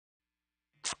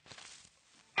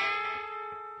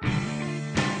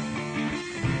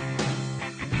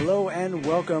Hello and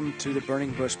welcome to the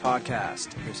Burning Bush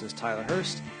Podcast. This is Tyler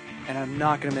Hurst, and I'm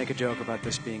not going to make a joke about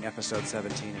this being episode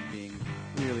 17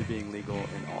 and really being legal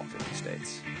in all 50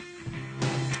 states.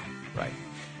 Right.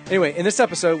 Anyway, in this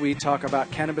episode we talk about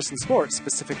cannabis and sports,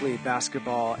 specifically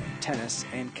basketball and tennis,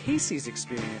 and Casey's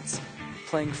experience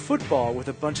playing football with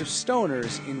a bunch of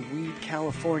stoners in Weed,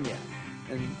 California.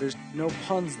 And there's no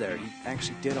puns there. He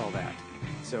actually did all that.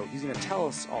 So he's going to tell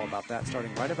us all about that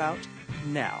starting right about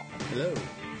now. Hello.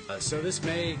 So this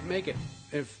may make it.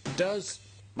 If it does,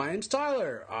 my name's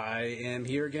Tyler. I am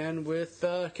here again with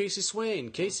Casey Swain.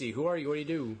 Casey, who are you? What do you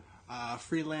do?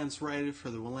 Freelance writer for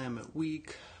the Willamette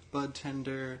Week, bud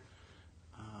tender,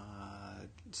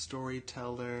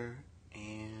 storyteller,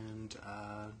 and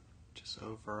just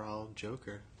overall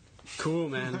joker. Cool,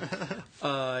 man.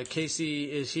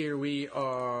 Casey is here. We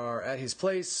are at his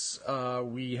place.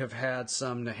 We have had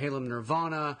some Nehalem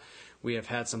Nirvana. We have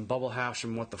had some Bubble Hash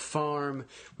from What the Farm.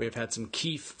 We have had some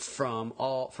Keef from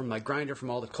my grinder from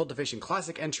all the Cultivation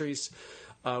Classic entries.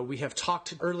 We have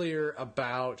talked earlier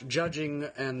about judging,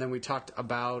 and then we talked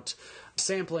about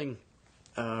sampling.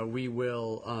 We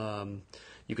will.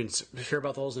 You can hear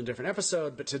about those in a different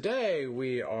episode, but today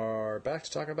we are back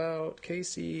to talk about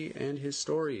Casey and his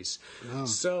stories. Oh.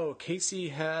 So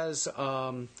Casey's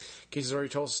already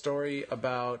told us a story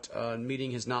about meeting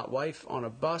his not wife on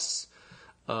a bus.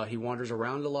 He wanders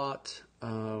around a lot.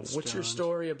 What's your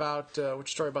story about?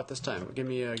 This time? Give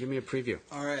me a preview.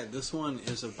 All right, this one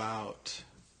is about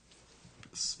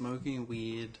smoking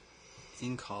weed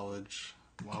in college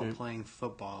while playing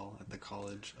football at the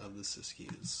College of the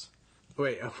Siskiyous.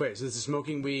 Wait. So this is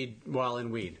smoking weed while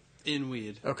in weed. In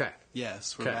weed. Okay.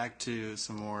 Yes, we're back to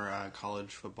some more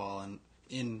college football and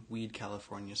in Weed,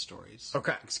 California stories.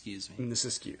 Okay. Excuse me. In the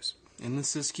Siskiyous. In the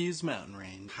Siskiyous mountain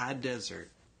range. High desert.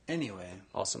 Anyway.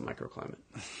 Awesome microclimate.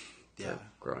 Yeah.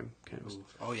 Growing cannabis.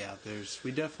 Oh yeah,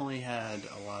 we definitely had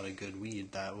a lot of good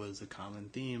weed. That was a common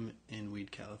theme in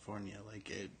Weed, California. Like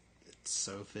it's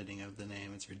so fitting of the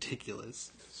name. It's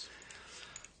ridiculous.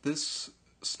 This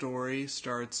story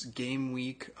starts game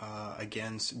week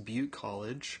against Butte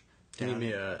College. Can you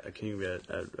give me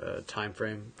a time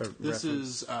frame? This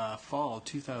is fall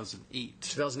 2008.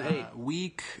 2008.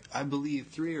 Week, I believe,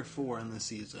 3 or 4 in the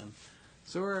season.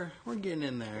 So we're getting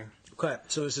in there. Okay,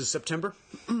 so this is September?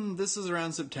 This is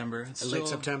around September. It's late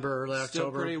September, early October.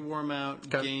 Still pretty warm out.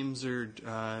 Okay. Games are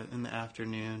in the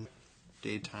afternoon,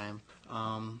 daytime.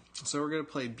 So we're going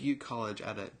to play Butte College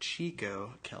out of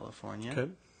Chico, California. Okay.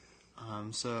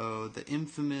 So the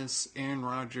infamous Aaron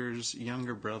Rodgers'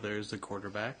 younger brother is the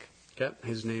quarterback. Okay.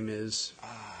 His name is?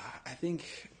 I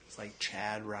think it's like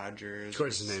Chad Rodgers. Of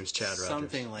course his name's Chad Rodgers.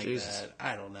 Something like that.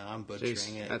 I don't know. I'm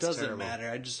butchering it. It doesn't matter.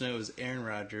 I just know it was Aaron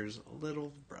Rodgers'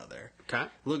 little brother. Okay.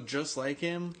 Looked just like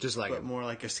him. But more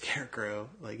like a scarecrow.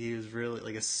 Like he was really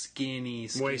like a skinny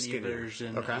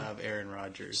version of Aaron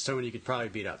Rodgers. Someone you could probably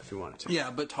beat up if you wanted to. Yeah,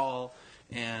 but tall.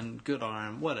 And good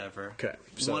arm, whatever. Okay.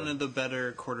 So one of the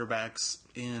better quarterbacks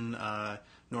in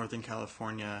Northern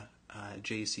California,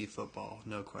 JC football,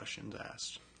 no questions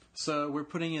asked. So we're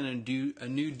putting in a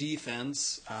new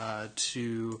defense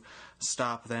to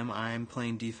stop them. I'm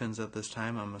playing defense at this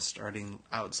time. I'm a starting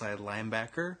outside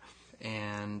linebacker.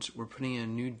 And we're putting in a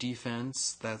new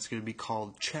defense that's going to be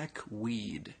called Check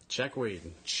Weed. Check Weed.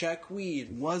 Check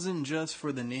Weed wasn't just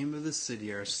for the name of the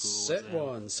city our school Set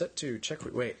 1, set 2, check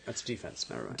weed. Wait, that's defense.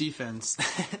 Never mind. Defense.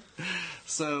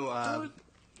 So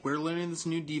we're learning this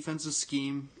new defensive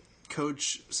scheme.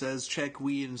 Coach says check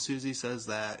weed, and Susie says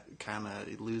that kind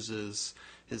of loses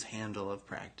his handle of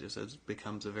practice. It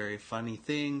becomes a very funny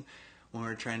thing when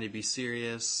we're trying to be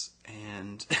serious,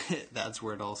 and that's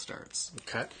where it all starts.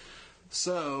 Okay.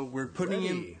 So we're putting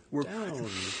in. We're down.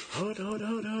 Hold.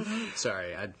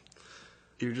 Sorry,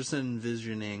 you're just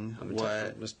envisioning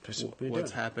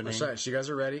what's happening. Sorry, so you guys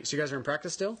are ready? So you guys are in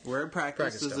practice still? We're in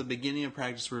practice. This is the beginning of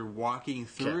practice. We're walking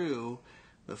through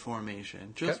the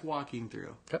formation. Just walking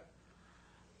through. Okay.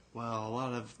 Well, a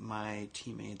lot of my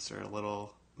teammates are a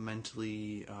little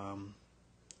mentally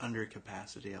under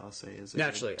capacity, I'll say.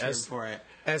 Naturally,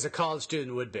 as a college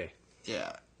student would be.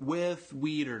 Yeah, with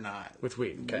weed or not. With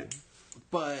weed, okay.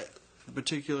 But the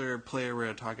particular player we're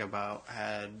going to talk about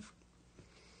had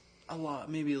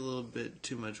maybe a little bit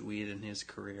too much weed in his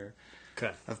career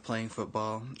of playing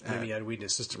football. Maybe he had weed in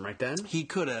his system right then? He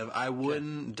could have. I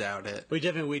wouldn't doubt it. We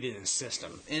definitely weed in his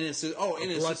system. In his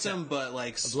system, but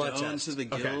like stoned to the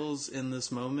gills in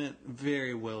this moment,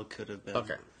 very well could have been.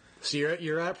 Okay. So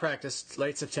you're at practice,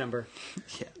 late September.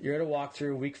 Yeah. You're at a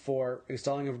walkthrough, week 4,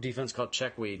 installing a defense called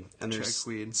Check Weed. And there's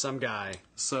some guy.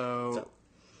 So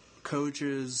coach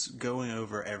is going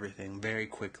over everything very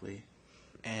quickly.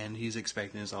 and he's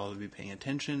expecting us all to be paying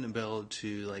attention and be able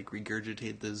to like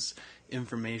regurgitate this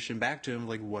information back to him,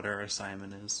 like what our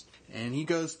assignment is. And he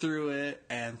goes through it,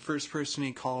 and first person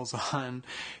he calls on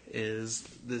is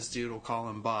this dude, we'll call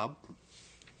him Bob.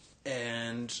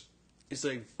 And he's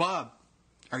like, Bob,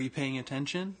 are you paying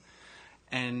attention?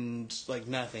 And like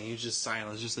nothing, he's just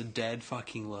silent, it's just a dead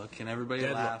fucking look, and everybody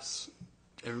laughs.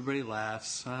 Everybody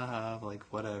laughs, like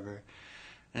whatever.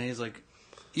 And he's like,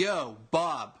 yo,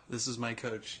 Bob, this is my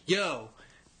coach. Yo,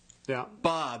 Yeah.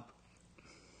 Bob.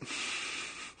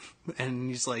 And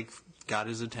he's like, got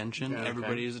his attention. Yeah, okay.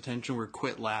 Everybody's attention. We're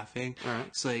quit laughing. All right.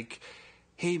 It's like,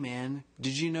 hey man,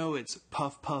 did you know it's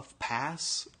puff puff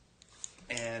pass?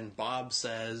 And Bob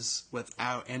says,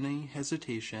 without any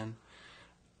hesitation,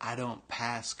 I don't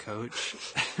pass, coach.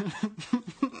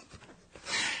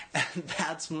 And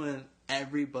that's when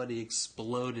everybody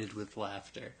exploded with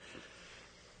laughter.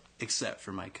 Except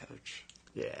for my coach.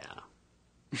 Yeah.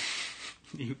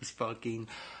 He was fucking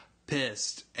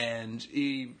pissed, and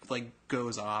he like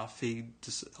goes off. He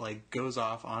just like goes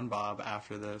off on Bob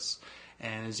after this,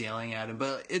 and is yelling at him.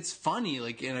 But it's funny,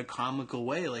 like in a comical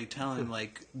way, like telling him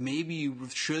like maybe you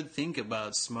should think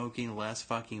about smoking less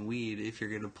fucking weed if you're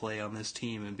gonna play on this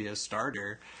team and be a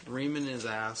starter. Reaming his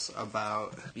ass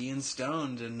about being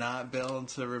stoned and not being able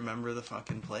to remember the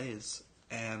fucking plays.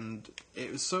 And it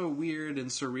was so weird and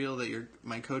surreal that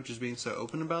my coach is being so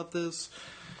open about this.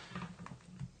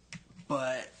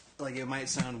 But like it might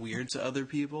sound weird to other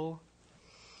people,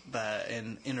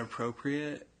 and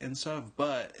inappropriate and stuff.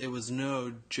 But it was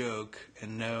no joke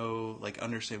and no like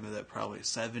understatement that probably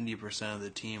 70% of the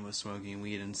team was smoking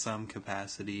weed in some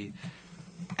capacity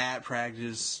at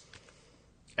practice.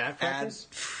 At practice?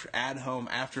 At home,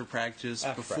 after practice,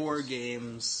 before practice.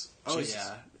 Games. Jesus.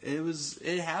 Oh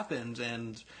yeah, it happened,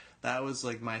 and that was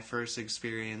like my first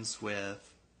experience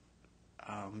with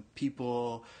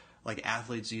people, like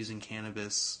athletes using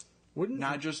cannabis,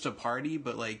 not just to party,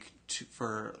 but like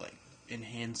for like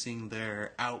enhancing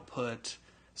their output,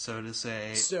 so to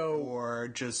say, or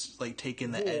just like taking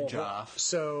the edge off.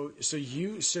 So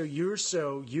you're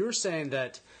saying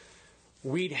that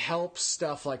we'd help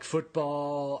stuff like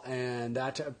football and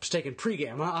that taking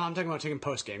pregame. I'm talking about taking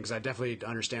postgame because I definitely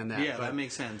understand that. Yeah, that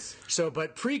makes sense. So,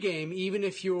 but pregame, even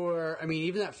if you're,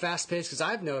 even that fast pace, because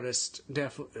I've noticed,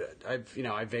 I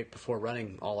vaped before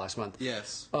running all last month.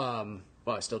 Yes. Well,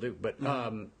 I still do, but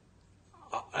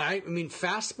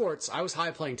fast sports. I was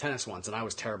high playing tennis once, and I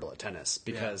was terrible at tennis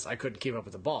because I couldn't keep up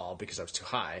with the ball because I was too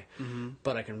high. Mm-hmm.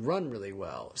 But I can run really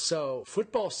well. So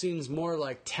football seems more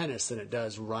like tennis than it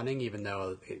does running, even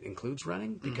though it includes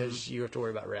running because you have to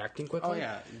worry about reacting quickly. Oh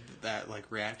yeah, that like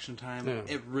reaction time. Yeah.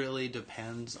 It really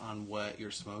depends on what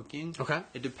you're smoking. Okay.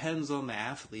 It depends on the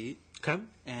athlete. Okay.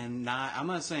 And I'm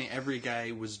not saying every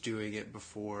guy was doing it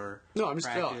before. No, I'm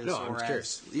just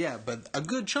curious. Yeah, but a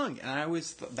good chunk, and I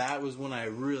always that was when I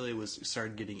really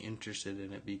started getting interested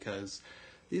in it because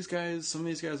some of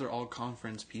these guys are all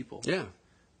conference people. Yeah.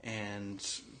 And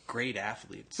great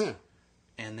athletes. Yeah.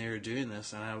 And they were doing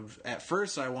this, and at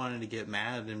first I wanted to get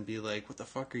mad and be like, "What the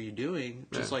fuck are you doing?"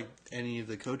 Just like any of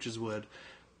the coaches would.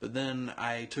 But then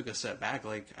I took a step back.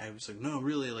 Like I was like, "No,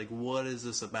 really, like what is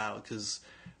this about?" Because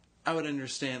I would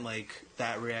understand like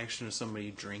that reaction of somebody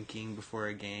drinking before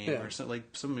a game or like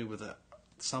somebody with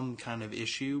some kind of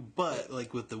issue, but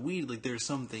like with the weed, like there's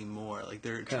something more. Like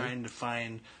they're trying to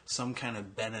find some kind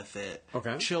of benefit,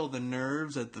 chill the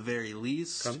nerves at the very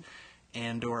least,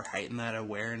 and or heighten that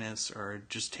awareness, or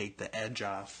just take the edge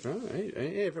off. Oh, hey,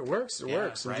 if it works, it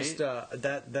works. Right? Just very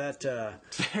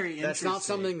interesting. That's not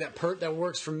something that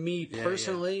works for me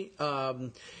personally.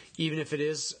 Even if it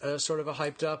is sort of a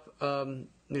hyped up.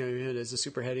 It is a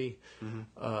super heady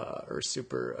or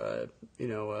super,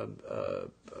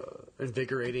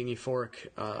 invigorating, euphoric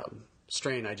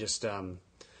strain. I just the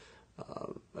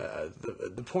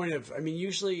point of,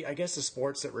 usually, I guess the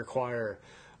sports that require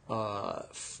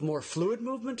more fluid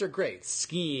movement are great,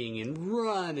 skiing and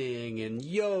running and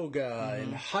yoga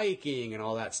and hiking and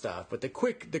all that stuff. But the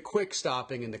quick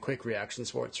stopping and the quick reaction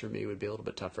sports for me would be a little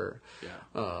bit tougher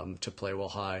to play while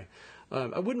high.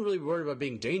 I wouldn't really be worried about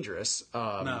being dangerous.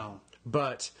 No.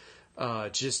 But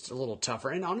just a little tougher.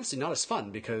 And honestly, not as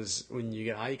fun because when you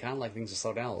get high, you kind of like things to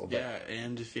slow down a little bit. Yeah,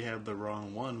 and if you have the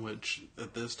wrong one, which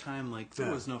at this time, like, there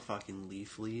was no fucking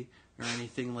Leafly or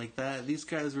anything like that. These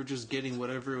guys were just getting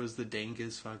whatever was the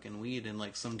dankest fucking weed, and,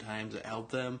 like, sometimes it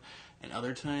helped them, and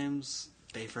other times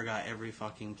they forgot every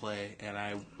fucking play, and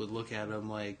I would look at them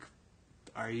like,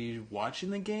 are you watching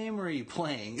the game or are you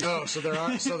playing? Oh, so there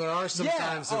are some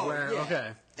times where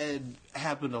okay. It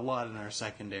happened a lot in our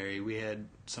secondary. We had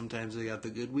sometimes they got the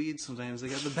good weed, sometimes they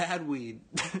got the bad weed.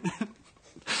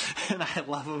 and I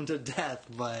love them to death,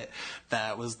 but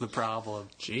that was the problem.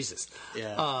 Jesus.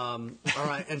 Yeah. All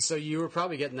right, and so you were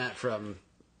probably getting that from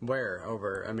where?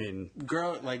 Over, I mean...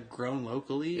 Grown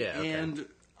locally, Yeah, okay. and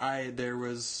there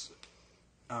was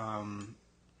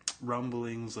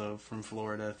rumblings from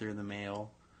Florida through the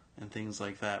mail and things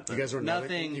like that. But You guys were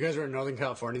nothing. You guys were in Northern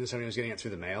California, and somebody was getting it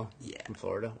through the mail. Yeah. From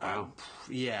Florida. Wow.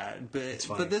 Yeah,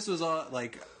 but this was all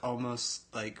almost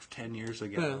 10 years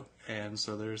ago, and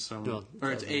so there's some, No,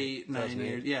 or it's 8, 9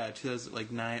 years. 2008. Yeah,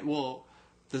 2009. Well,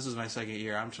 this is my second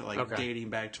year. I'm dating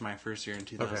back to my first year in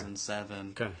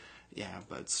 2007. Okay. Yeah,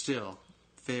 but still,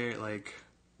 very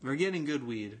we're getting good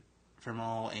weed from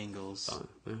all angles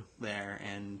there,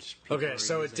 and people Okay, are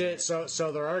so using it did.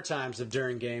 So there are times that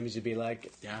during games you'd be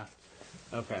like, Yeah,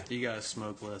 okay, you gotta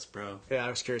smoke less, bro, yeah, I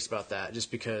was curious about that,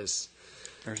 just because.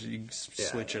 or you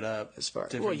switch it up. As far,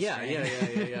 different well, yeah.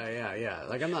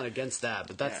 Like, I'm not against that,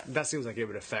 but that seems like it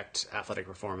would affect athletic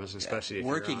performance, especially if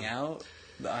working you're on. out.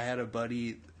 I had a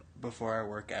buddy before our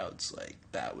workouts,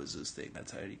 that was his thing.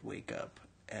 That's how he'd wake up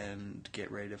and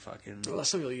get ready to fucking. Well,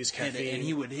 some people use caffeine, and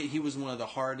he was one of the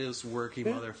hardest working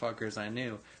motherfuckers I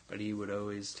knew, but he would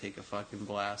always take a fucking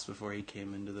blast before he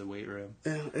came into the weight room.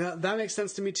 Yeah, that makes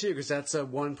sense to me too, because that's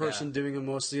one person doing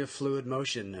mostly a fluid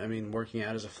motion. I mean, working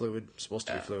out is supposed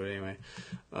to be fluid anyway.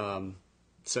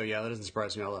 So yeah, that doesn't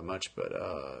surprise me all that much. But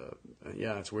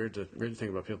yeah, it's weird to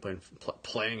think about people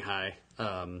playing high.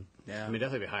 I mean,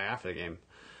 definitely be high after the game.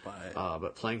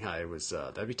 But playing high was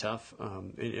that'd be tough.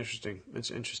 Interesting. It's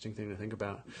an interesting thing to think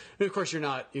about. And of course, you're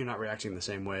not reacting the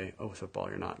same way. With football,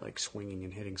 you're not swinging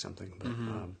and hitting something. But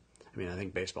I mean, I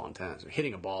think baseball and tennis,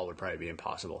 hitting a ball would probably be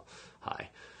impossible high.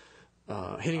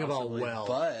 Hitting a ball well,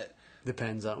 but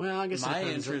depends on. Well, I guess my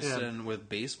interest with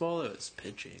baseball is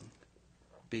pitching,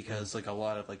 because a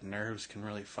lot of nerves can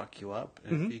really fuck you up,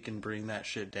 and if you can bring that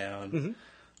shit down.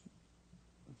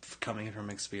 Coming from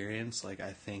experience, I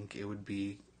think it would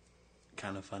be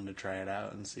kind of fun to try it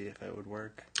out and see if it would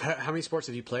work. How many sports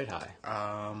have you played high?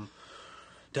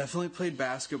 Definitely played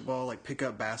basketball,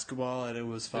 pickup basketball, and it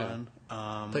was fun.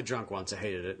 Played drunk once. I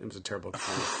hated it. It was a terrible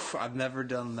experience. I've never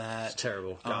done that. It's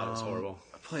terrible. God, it was horrible.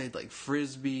 I played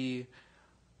frisbee.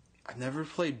 I've never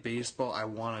played baseball. I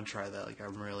want to try that.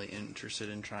 I'm really interested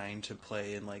in trying to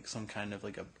play in some kind of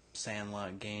a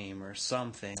sandlot game or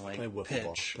something, play wiffle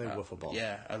pitch. Ball. Play wiffle ball.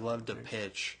 Yeah, I'd love to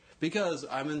pitch, because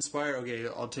I'm inspired. Okay,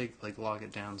 I'll take lock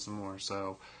it down some more.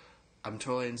 So I'm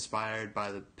totally inspired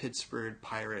by the Pittsburgh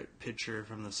Pirate pitcher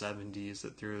from the 70s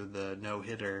that threw the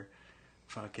no-hitter.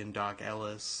 Fucking Doc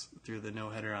Ellis threw the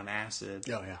no-hitter on acid.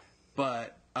 Oh yeah.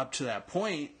 But up to that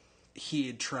point, he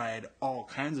had tried all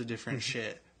kinds of different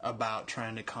shit about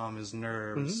trying to calm his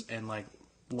nerves and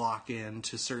lock in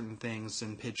to certain things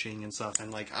and pitching and stuff,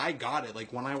 and I got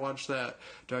it. When I watched that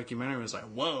documentary, I was like,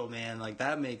 whoa, man,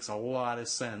 that makes a lot of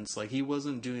sense. He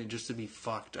wasn't doing it just to be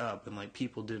fucked up, and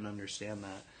people didn't understand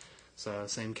that. So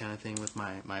same kind of thing with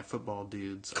my football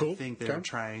dudes. Cool. I think they're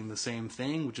trying the same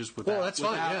thing, just that's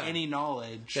fine, without any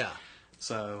knowledge. Yeah.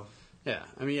 So yeah,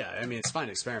 I mean, it's fine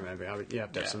to experiment, but you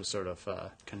have to have some sort of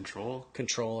control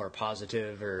or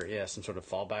positive, or some sort of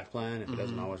fallback plan if it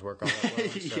doesn't always work all that well.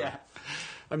 So. Yeah.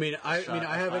 I mean, I've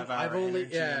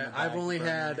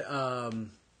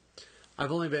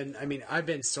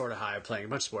been sort of high playing a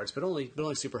bunch of sports, but only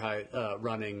super high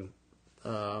running.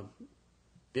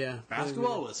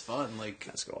 Basketball was fun.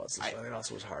 Basketball it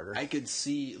also was harder. I could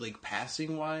see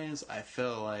passing wise, I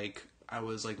felt like I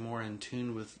was more in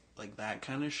tune with that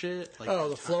kind of shit.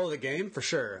 The flow of the game for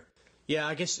sure. Yeah,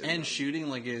 I guess. And shooting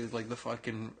the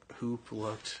fucking hoop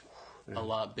looked a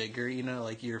lot bigger.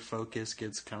 Your focus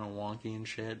gets kind of wonky and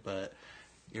shit, but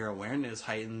your awareness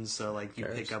heightens. So you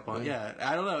pick up on. Yeah,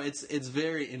 I don't know. It's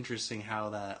very interesting how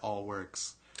that all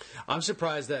works. I'm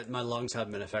surprised that my lungs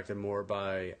haven't been affected more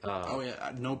by.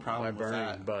 No problem by burning,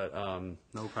 with that. But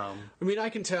no problem. I mean, I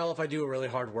can tell if I do a really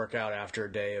hard workout after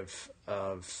a day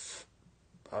of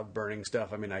burning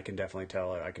stuff. I mean, I can definitely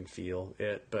tell. I can feel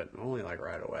it, but only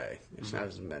right away. It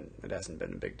hasn't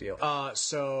been a big deal.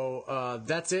 So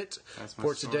that's it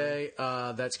for today.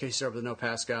 That's Casey with the No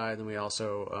Pass Guy. Then we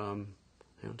also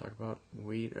talk about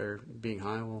weed or being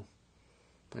high. We'll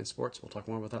play sports. We'll talk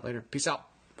more about that later. Peace out.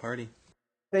 Party.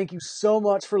 Thank you so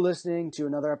much for listening to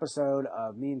another episode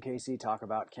of me and Casey talk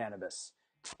about cannabis.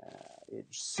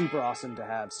 It's super awesome to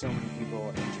have so many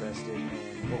people interested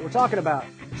in what we're talking about.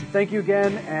 So thank you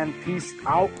again, and peace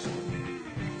out.